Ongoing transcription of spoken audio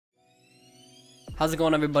How's it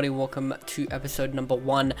going, everybody? Welcome to episode number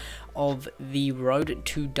 1 of the Road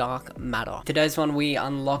to Dark Matter. Today's one, we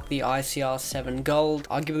unlock the ICR-7 gold,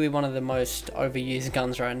 arguably one of the most overused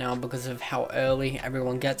guns right now because of how early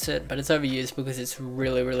everyone gets it, but it's overused because it's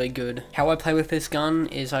really good. How I play with this gun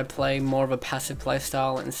is I play more of a passive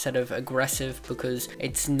playstyle instead of aggressive because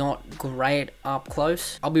it's not great up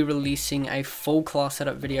close. I'll be releasing a full class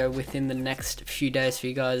setup video within the next few days for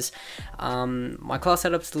you guys. My class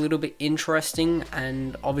setup's a little bit interesting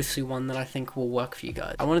and obviously one that I think will work for you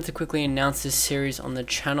guys. I wanted to quickly announce this series on the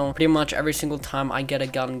channel. Pretty much every single time I get a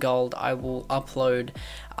gun gold, I will upload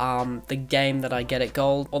the game that I get it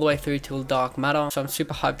gold all the way through till Dark Matter. So I'm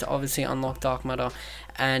super hyped to obviously unlock Dark Matter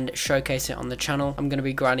and showcase it on the channel. I'm going to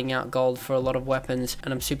be grinding out gold for a lot of weapons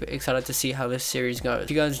and I'm super excited to see how this series goes.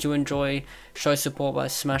 If you guys do enjoy, show support by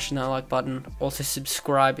smashing that like button. Also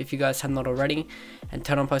subscribe if you guys have not already and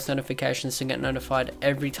turn on post notifications to get notified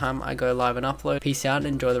every time I go live and upload. Peace out and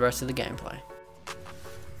enjoy the rest of the gameplay.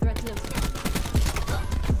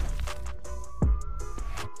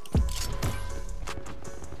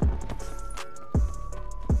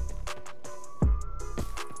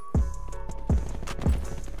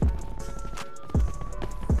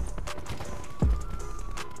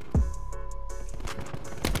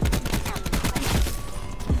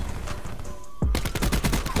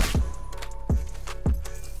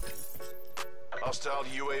 Hostile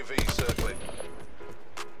UAV circling.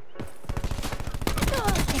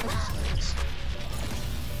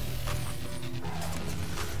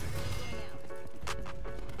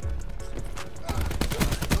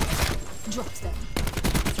 Drops them.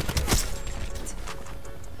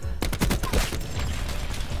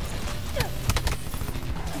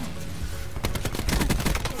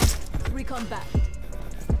 Recon back.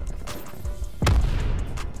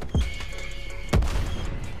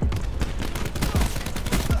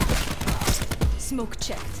 Smoke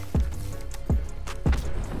checked.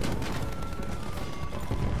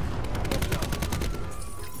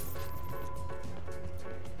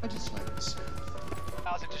 I just like this.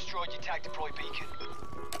 How's it destroyed your tag deploy beacon?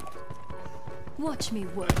 Watch me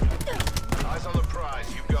work. Eyes on the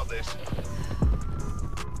prize, you've got this.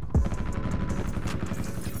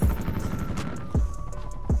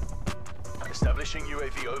 Establishing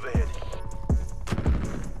UAV overhead.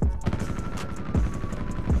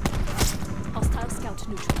 Hostile scout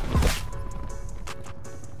neutral.